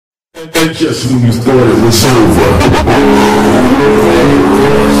And just when you thought it was over.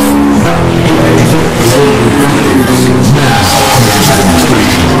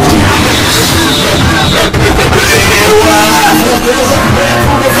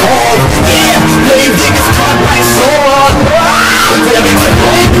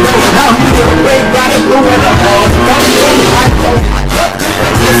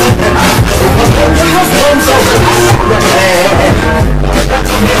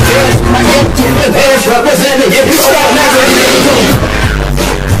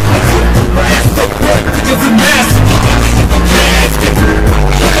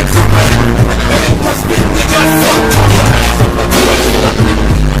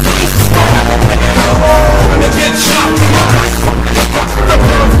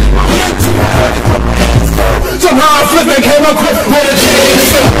 Somehow flipping came up with a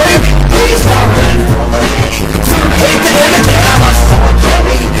change.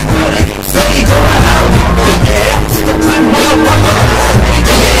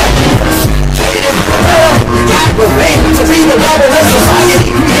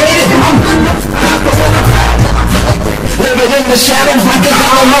 Living in the shadows like a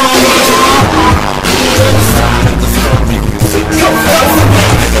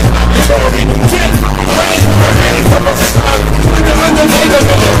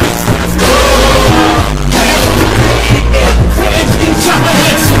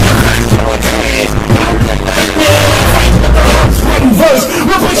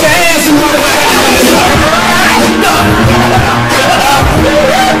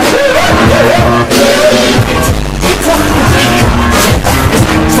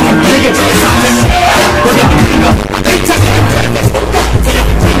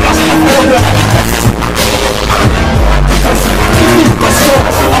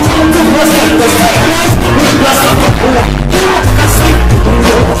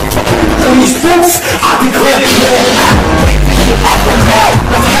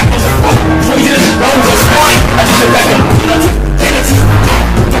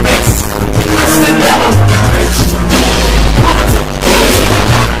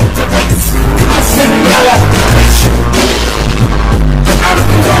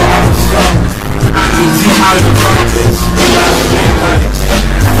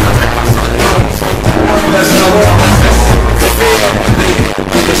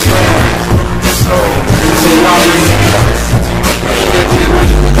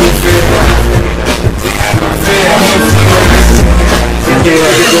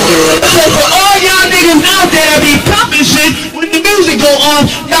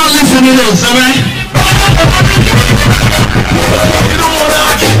this, alright?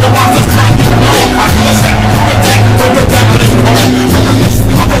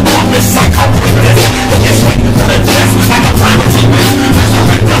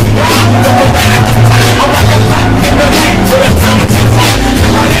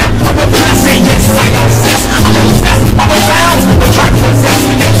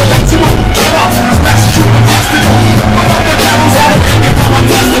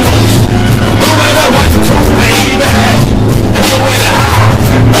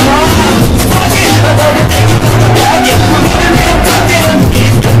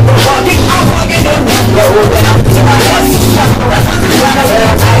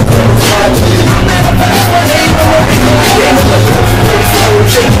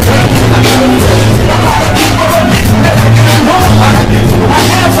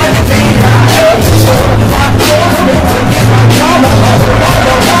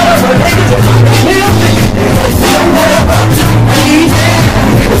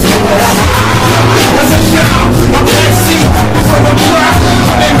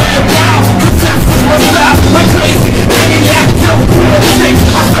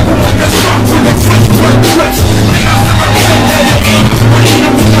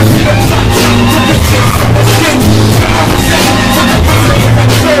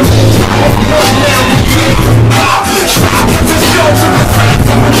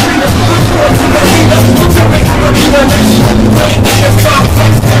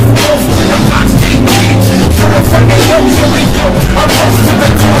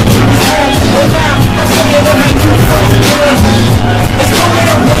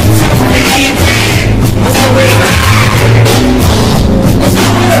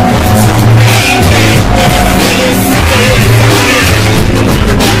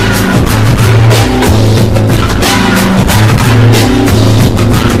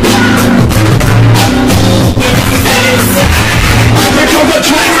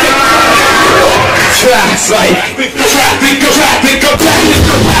 Traffic,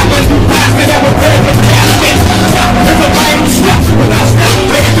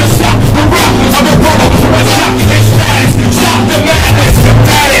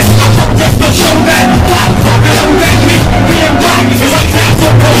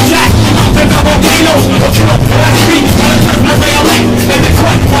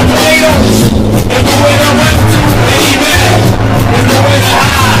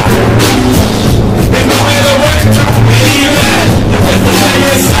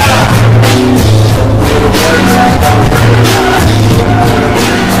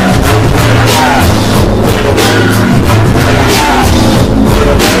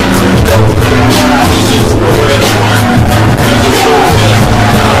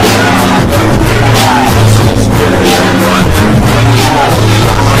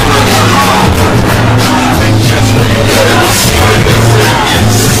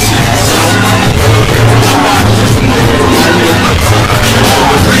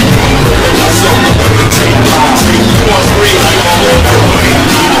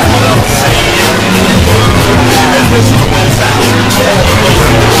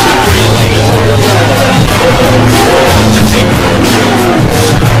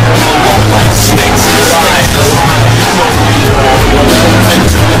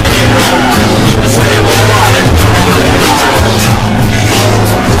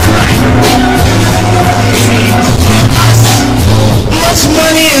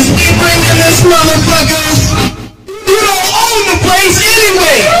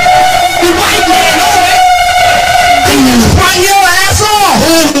 The white man on it. Run your ass off.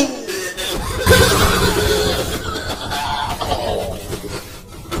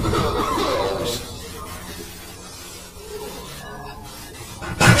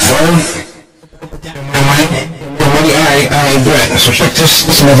 Alright, Brett, so check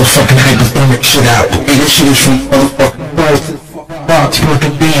this motherfucking hypothermic shit out. This shit is from motherfucking birth to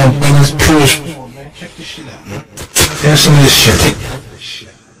fucking damn things, Jewish. Check this shit out, man. Here's some of this shit. Take this shit.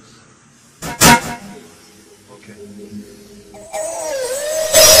 Okay.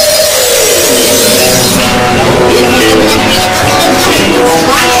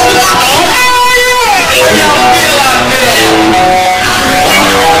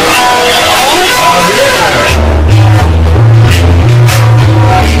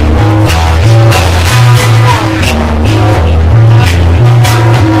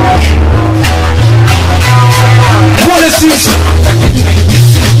 Wanna see some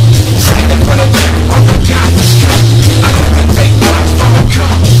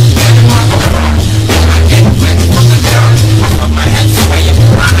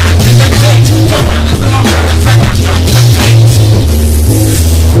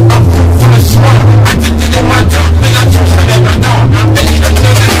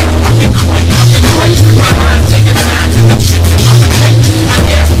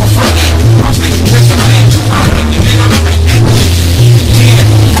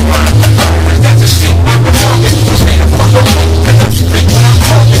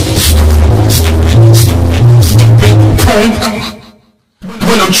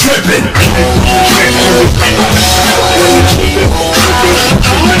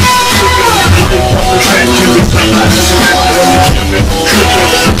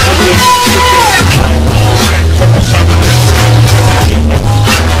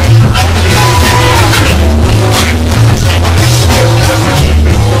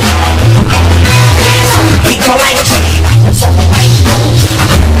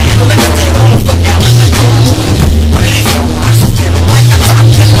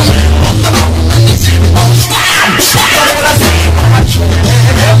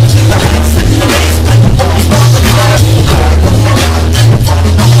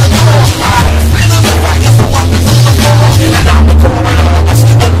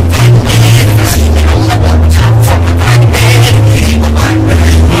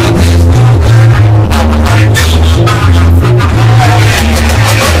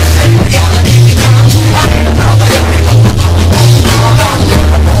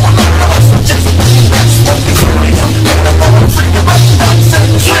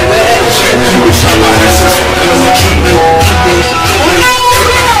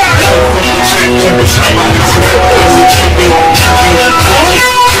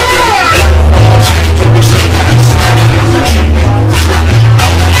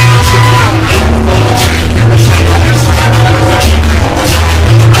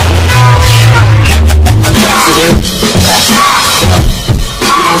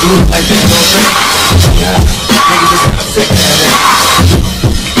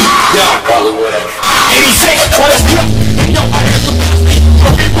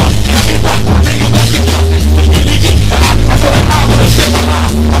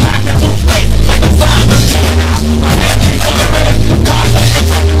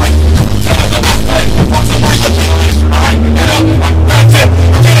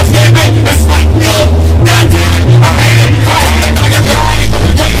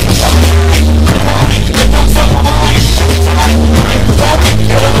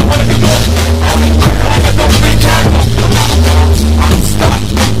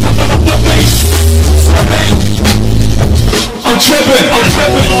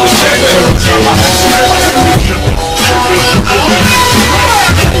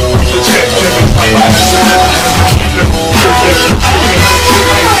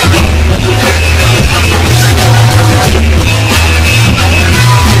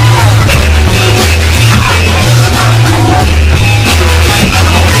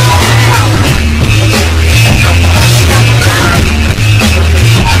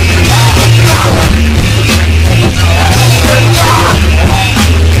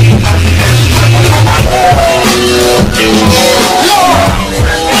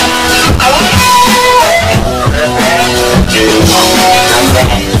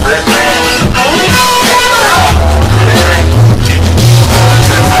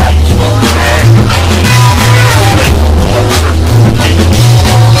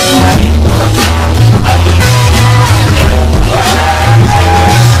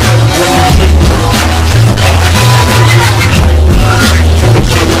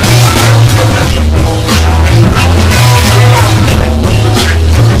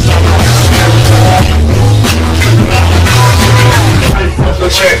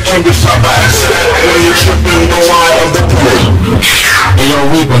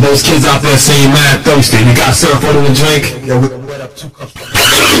those kids out there saying mad thirsty. You got syrup for them to drink? Yeah, we can wet up 2 cups.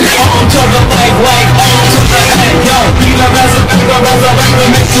 On to the leg, on to the head, yo. Be the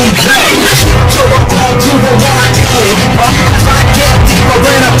resurrector, makes you pay. To the ball, to the wide, if I get deeper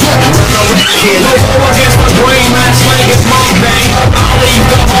than a put on the record. No go against the grain, man, slang is my bang. I'll leave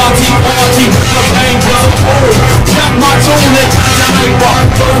the party with the bang, bro. Check my tune and time to hyper.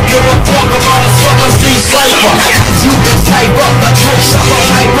 Don't give a fuck about a sucker C cipher. You can type up the tricks of a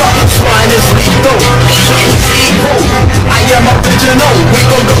hyper. Swine is lethal, I am original. We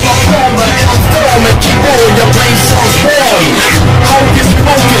gon' go performer and I'm forming. Keep on your brain songs born. Hocus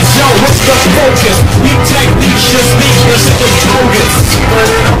pocus, yo, what's the focus? We take these shit sneakers and the bogus. But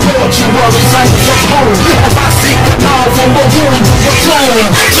in a mortuary, like a home. If I seek the now from the womb to the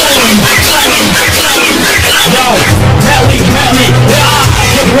throne. Yo, Melly, yeah,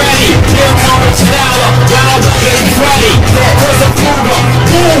 get ready. Here comes Stella, wild and ready. There's a Cougar,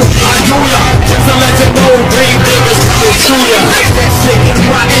 boom, I do ya. Just to let you know, Gravediggaz coming to ya. That sick and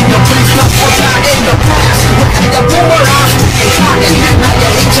rotten, the priest of what's out in the past. The boomerang, it's rockin', now you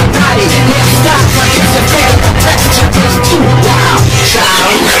hate your body. Yeah, stop, but it's a bigger the texture is too wild.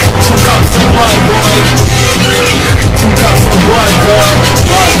 Child, 2 cups of blood, boy. 2 cups of blood, girl.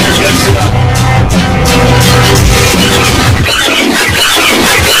 Get shit up.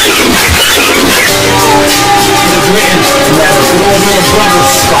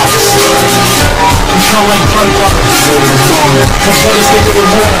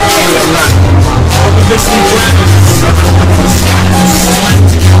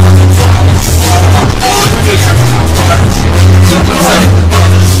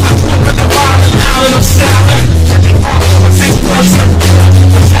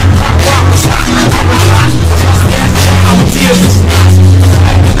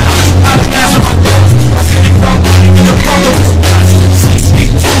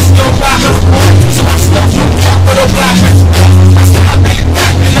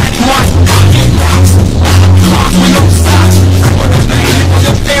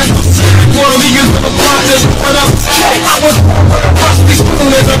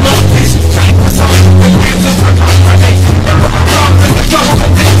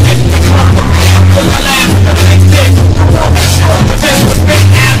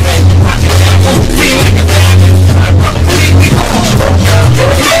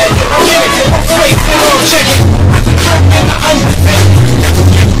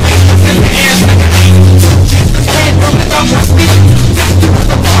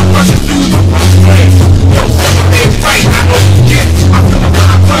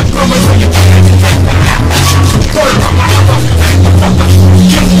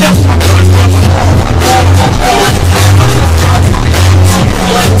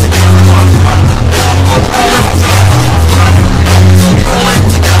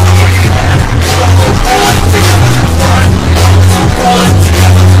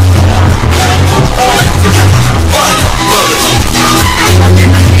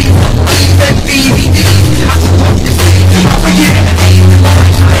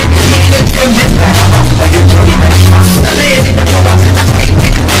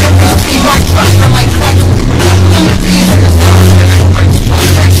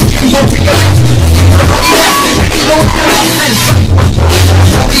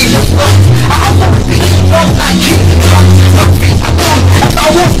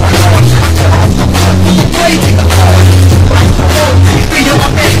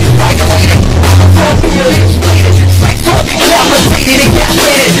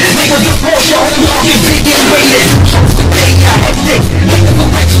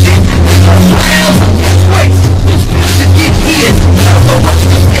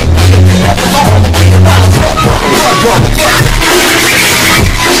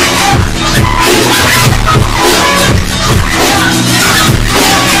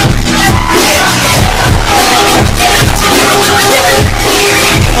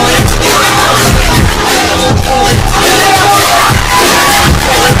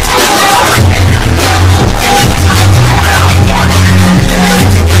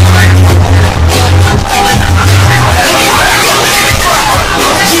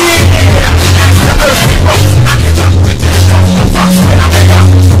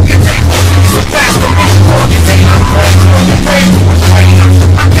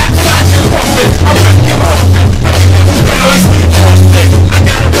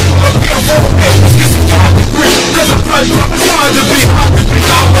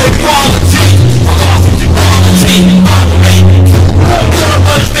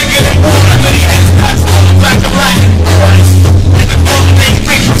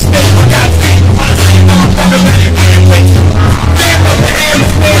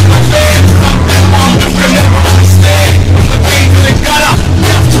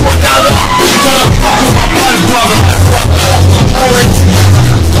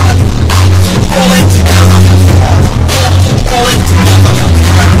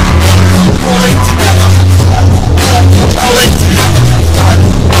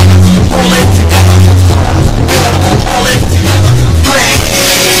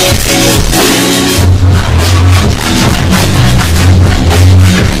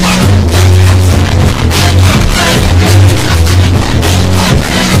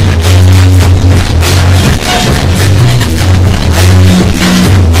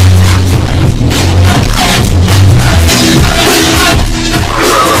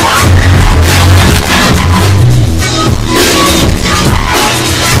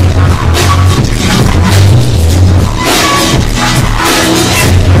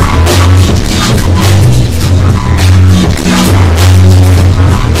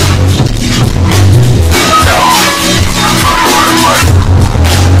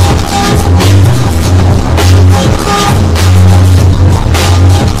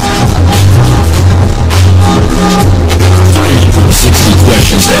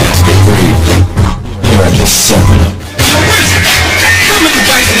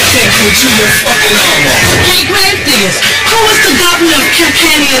 fucking normal. Hey, GRAVEDIGGAZ, who was the governor of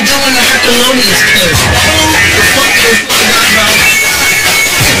Campania during the Herculoneus curse? Who the fuck is the governor?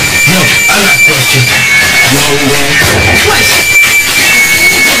 Yo, I got a question. Question.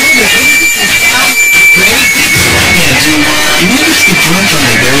 You niggas get drunk on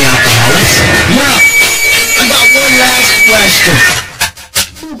the very alcoholics? Yeah. I got one last question.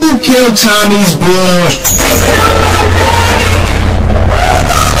 Who killed Tommy's boy?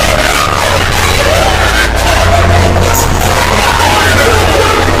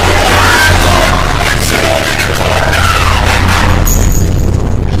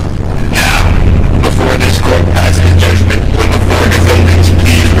 Before this court passes judgment, will the four defendants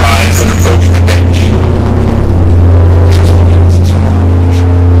please rise and approach the bench?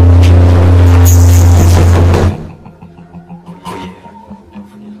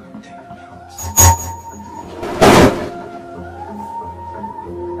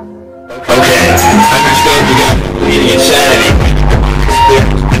 Okay, understand you got bleeding insanity.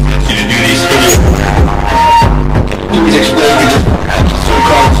 You to do these videos. Please explain your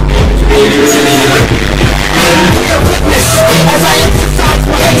so-called behaviors in the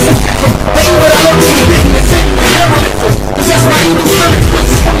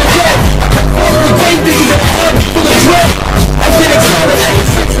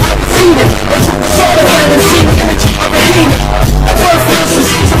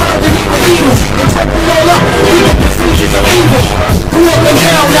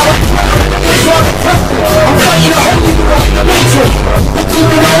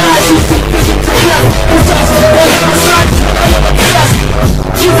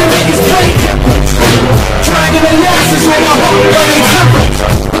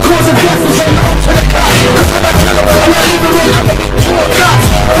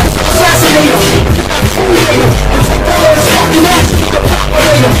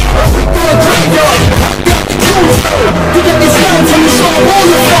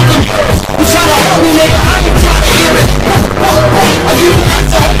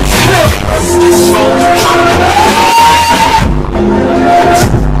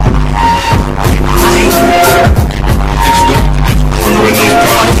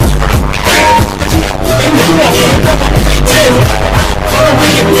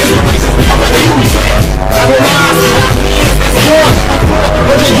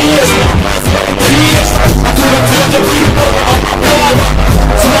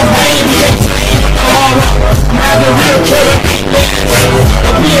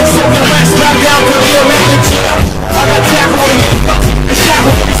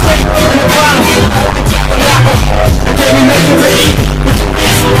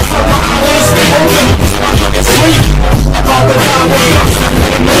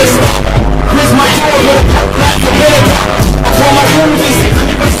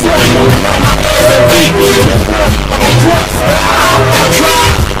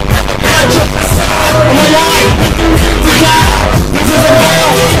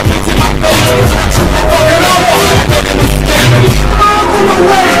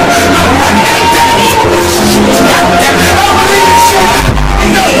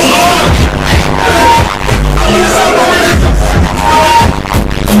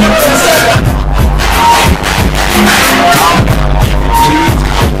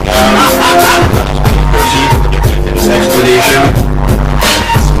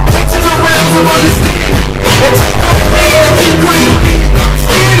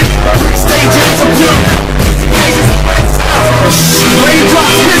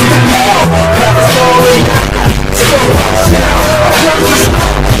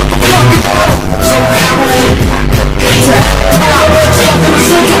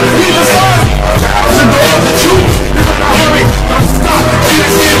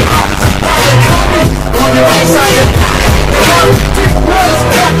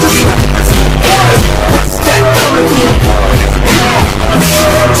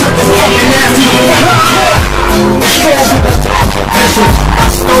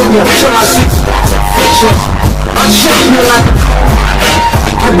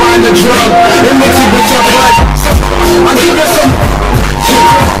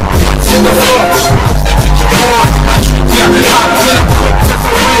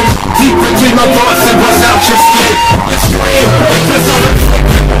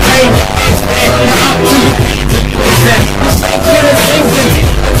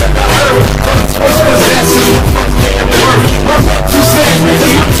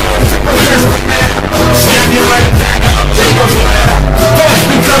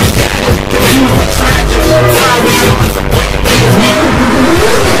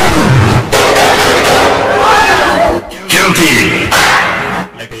Guilty.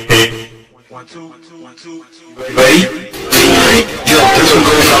 Ready? Yo, this one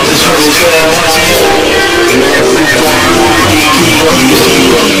goes out to Turtles. And that's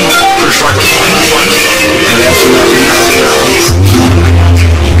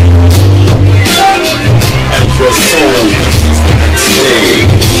and your soul stay.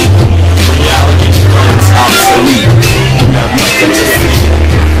 Reality becomes obsolete. Nothing to fear.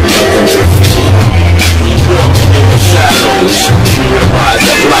 Nothing to fear. Walk in the shadows. You realize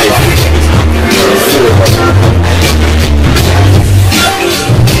that life to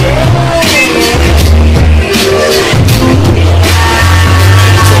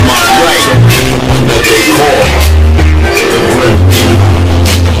my right, what they call the grim.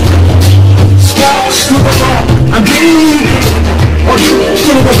 Squawks to the law, I'm getting or you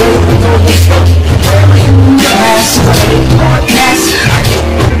get away with all this stuff. Yes, yes,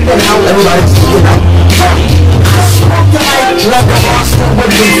 and how everybody's doing out. I smoke the light like a monster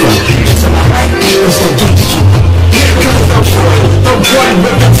with reefer. It's my right, it's the gate. Here comes the boy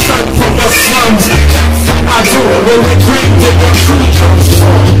with the sun from the slums. I do it when we drink with the true comes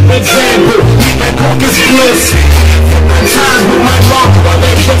from. Example, and caucus bliss. Times with my mom while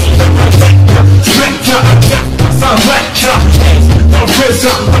they push the protector. Stretcher, some lecture. The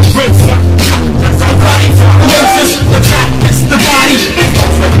prison, the prison. That's our body. Diagnosis, the practice, the body.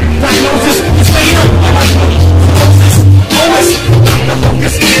 Diagnosis, it's later. Focus, focus, the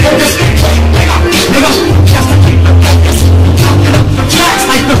focus, focus. Nigga, just to keep the focus. The tracks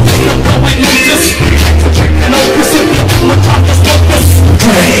like the finger going notice. And opus it, the top is focus.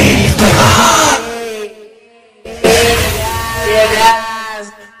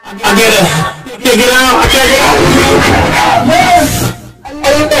 I get it. Can't get out. I can't get out. Yes. Are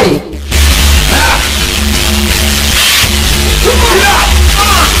you ready?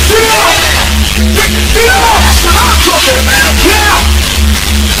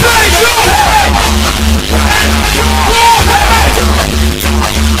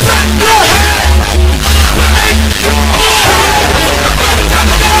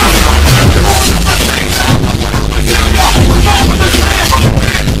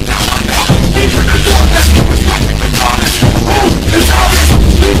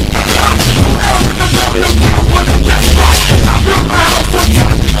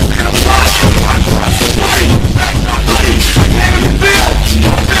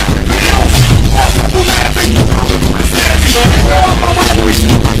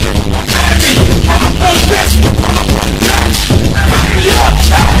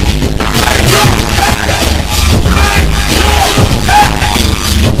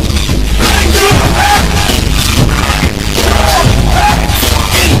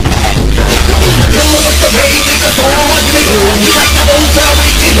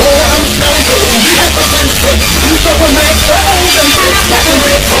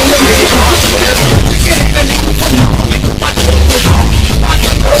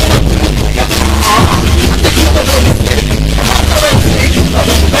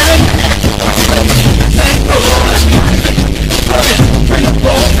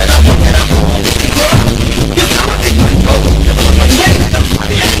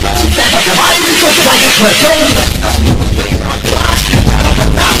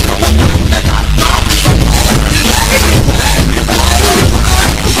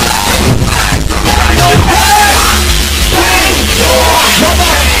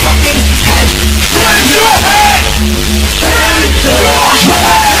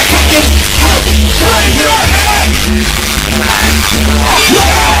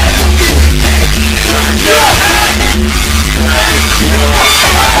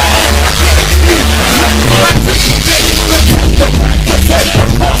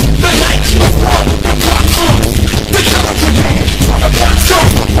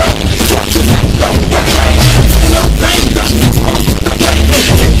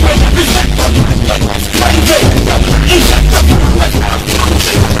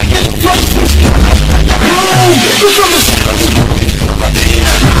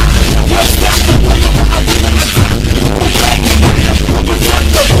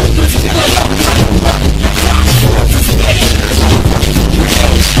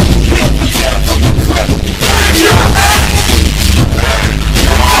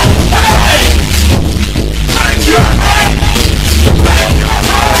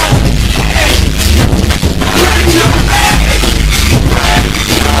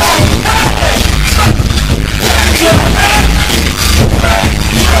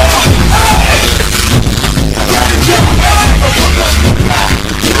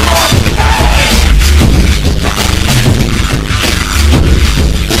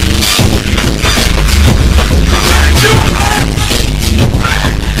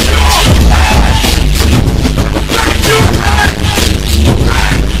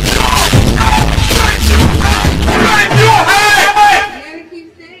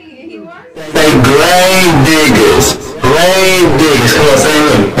 Come on, say it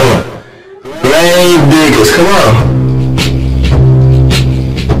with me. Come on. GRAVEDIGGAZ, come on.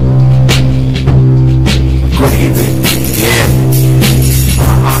 Yeah.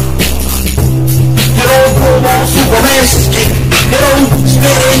 You don't pull on Superman, you don't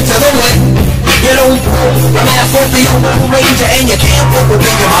spin into the wind. You don't pull the man for the old ranger, and you can't pull the big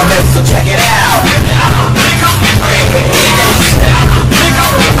of my mess, so check it out.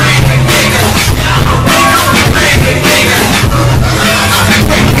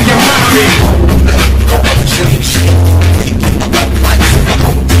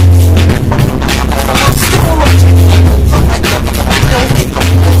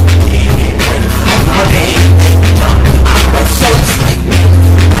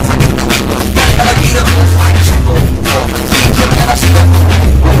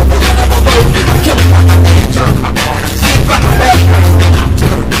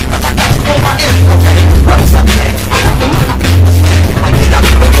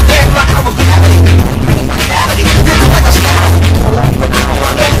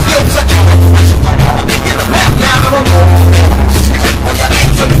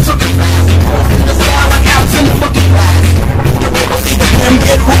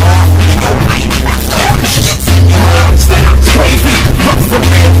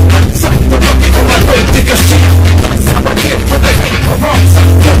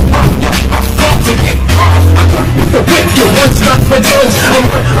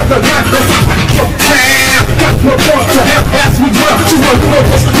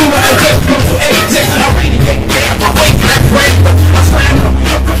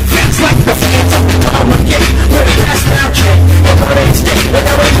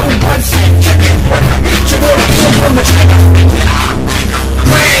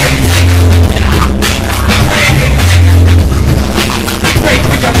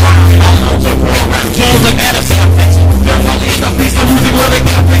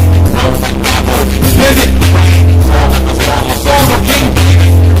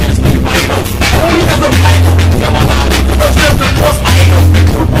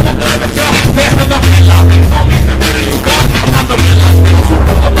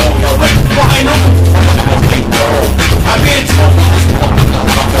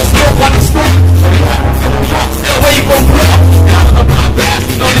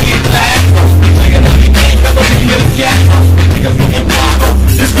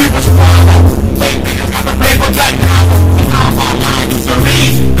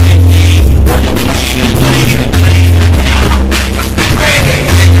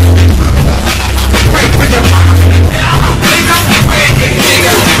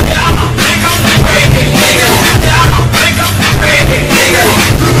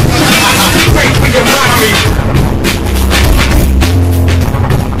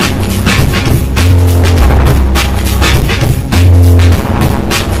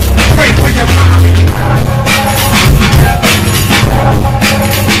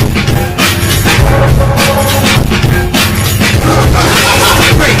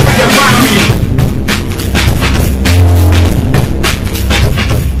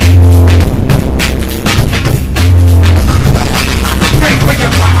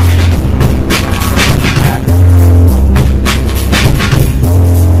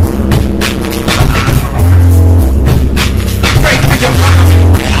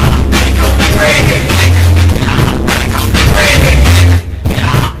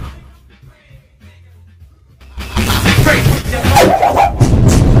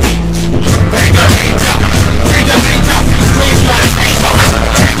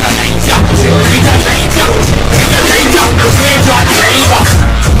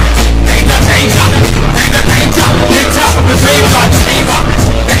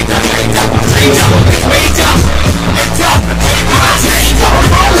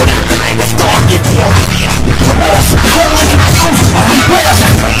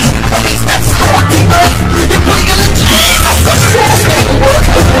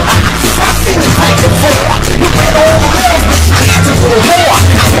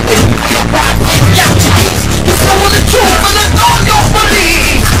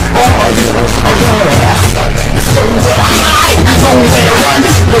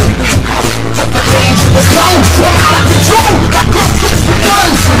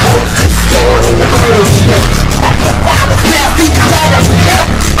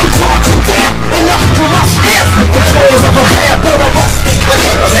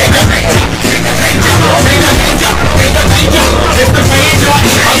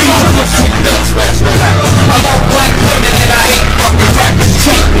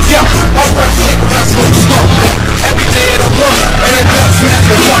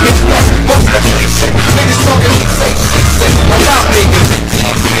 Niggas talking, say, without niggas.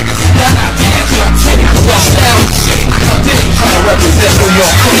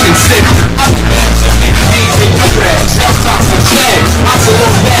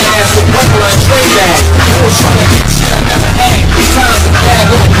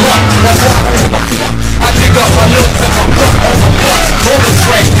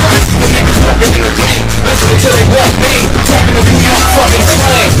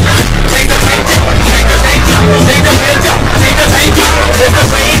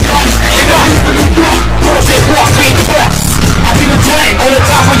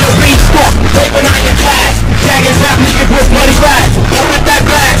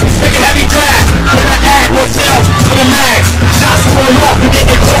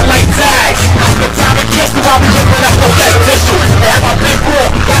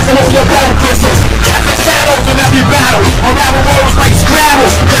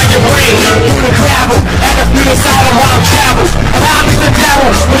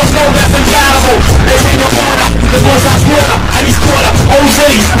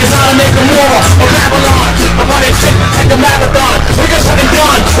 study is how to make a moral of Babylon. About a chick at the marathon. Niggas fucking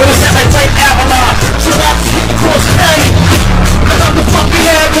done with a seven-type Avalon. So that's cross county. I'm the fucking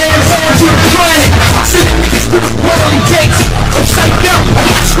airman going to the planet. Sitting niggas through the pearly gates. I'm psyched out. I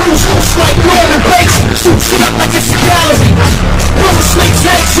got screws loose like Norman Bates. Suits it up like it's a gallery. Brother snakes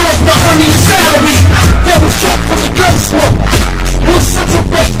heads off the honey salary. Devil's shot from the gun smoke. One such a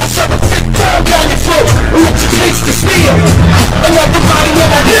break, I shove a thick down down your throat. Electric the steel. Another body when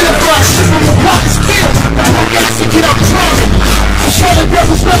I identify. Shit from the pocket's field. I got to get up drowning. Charlotte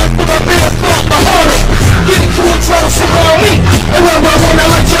rebels running for my beer thought my heart. Getting cool and trying to surround me. And when I wanna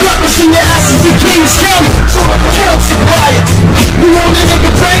let you up and see your asses in Kings County. So I can help you riot. You want a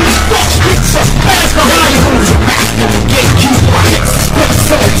nigga bang? Fuck pizza. Ask behind you. Gatekeep my hits. Never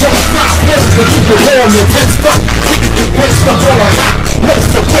saw a jump fly. Never could keep your warm your head stuck. Put stuff on a rock. What's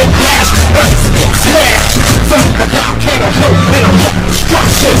the quick blast? Earth's get smashed. From the down can't help it. I'm up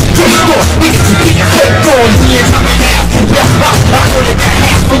destruction. Destroy. We can be a head going here. I'm an ass. I heard it got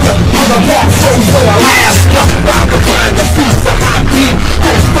half for the other mark. So for the last. I'm the blind. The feet for my beat.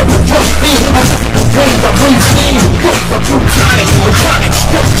 That's for the drug thing. I'm the brain. The routine. What's the plutonic? Electronic.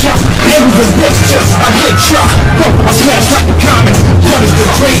 What's jump? Everything picture. I get shot. I smash like a comic. What is the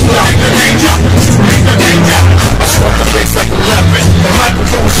graveyard? The danger. The danger. I struck the face like a leopard. The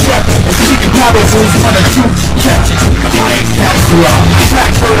microphone strapping. The secret power rules on the truth. Catch it. I ain't capsule.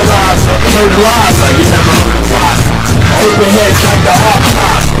 Track fertilizer. Fertilizer. You never heard of why. Open heads like the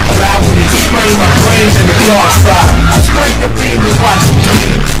archive. Allow me to sprain my brains in the dark side. I scrape the beam and watch the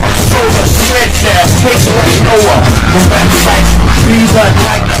dream. I'm solar shred tab. Case like Noah. The website. Breathe like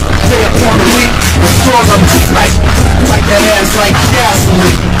play upon the week. Restore them like that ass like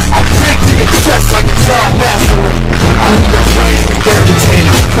gasoline. I break to your chest like a child mastery. I leave the brain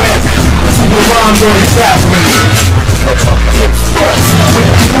regurgitated. See the rhymes on the evaporated. Hips first, with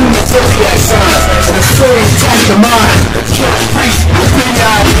the moon and zodiac signs. And the story attached to mine. Kill a priest, bring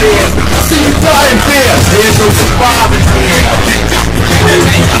your ideas. I see you die in fear. There's no surviving here.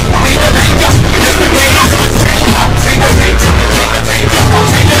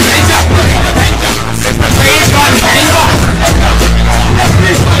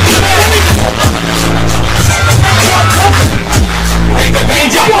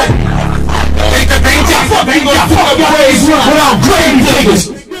 Without grave diggers.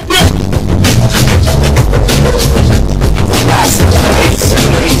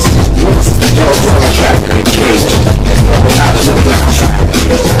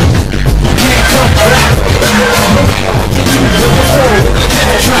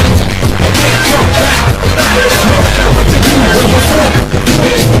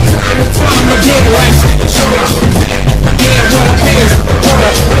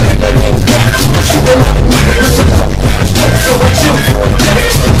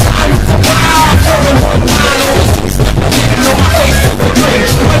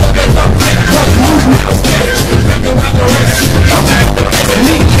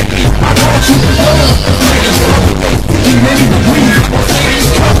 Me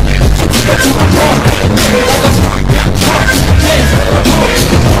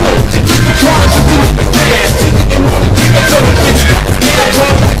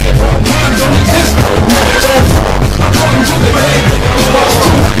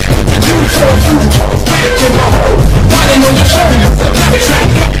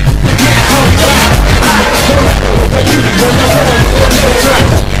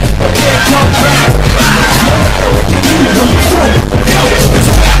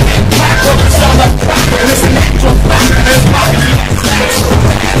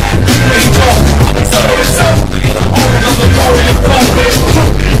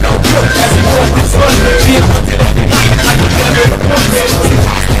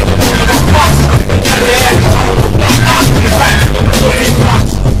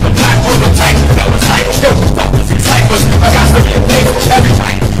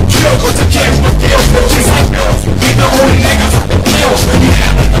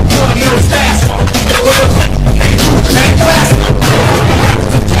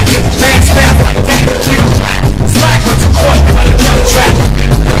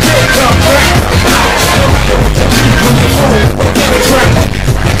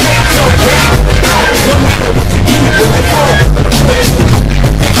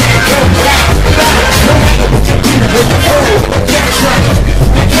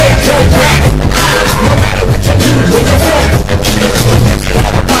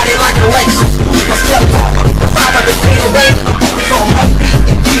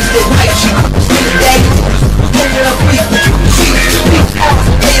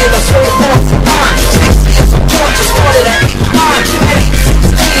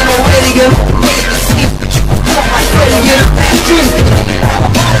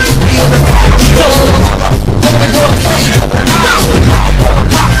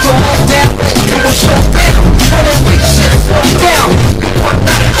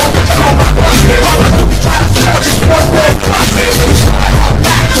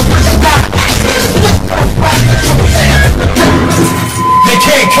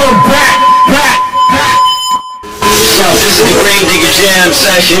Okay, come back. So this is the GRAVEDIGGAZ Jam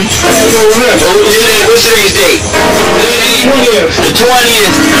session. What's today's date? The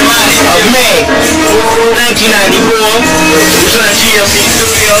 20th of May, 1994. It's on the GLC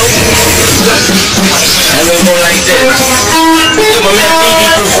studio. And we're going like this. My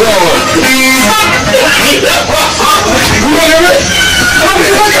man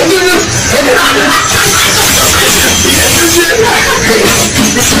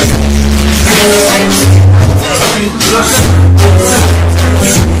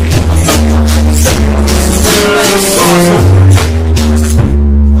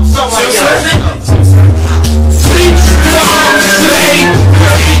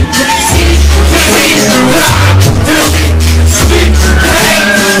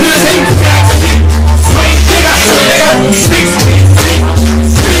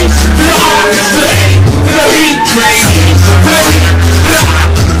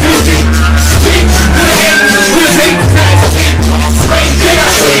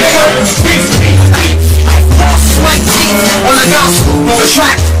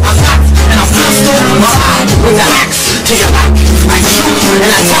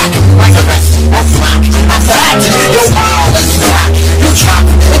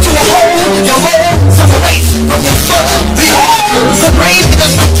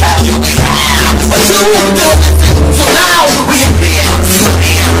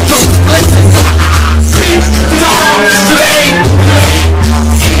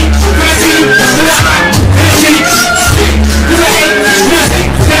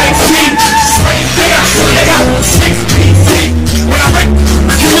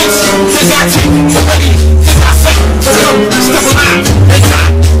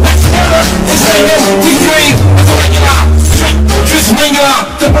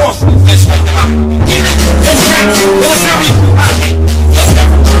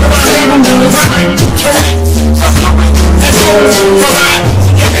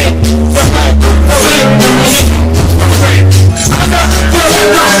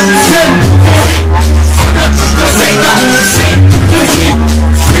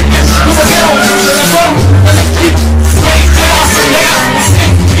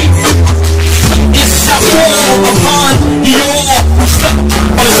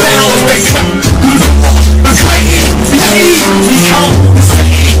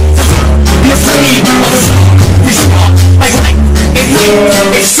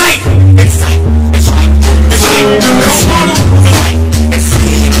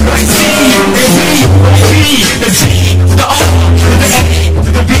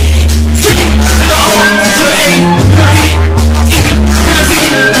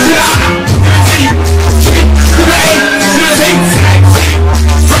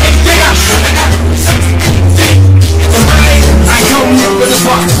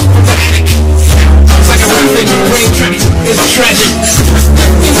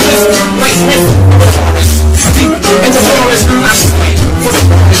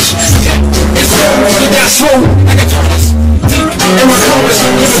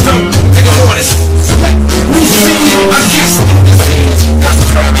PiGgAMorTIS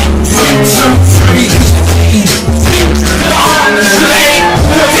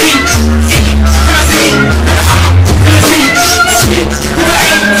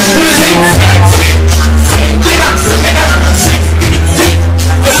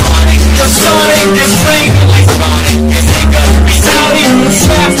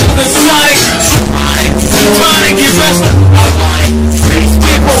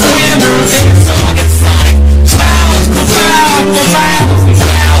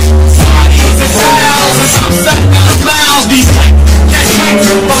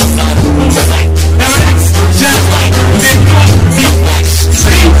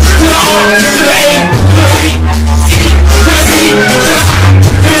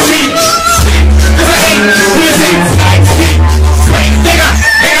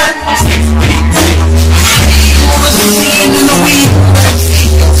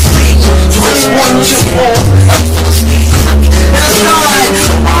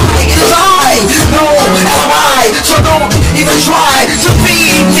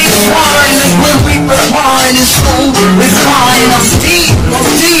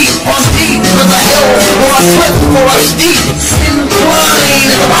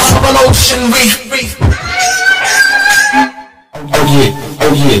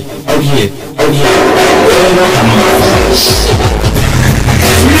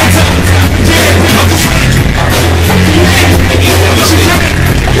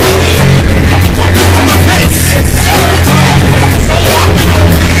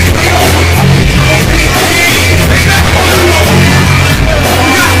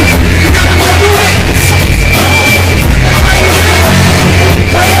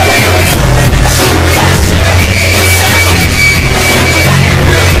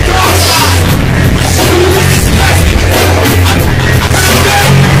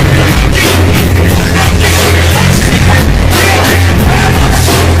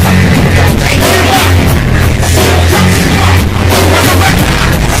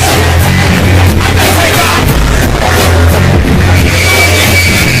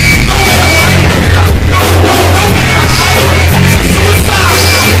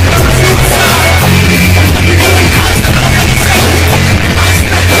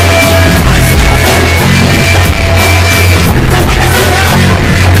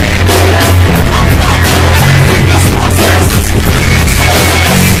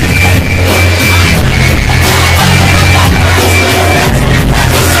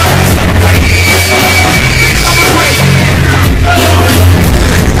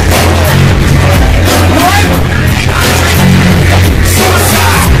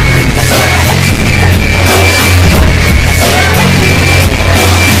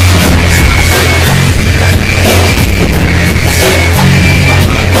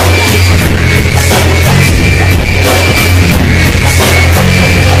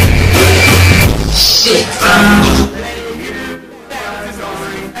shit.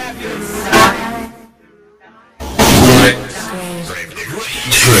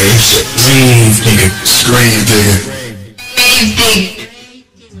 Grave digger. Grave digger. Grave digger.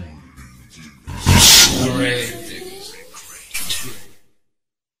 Grave.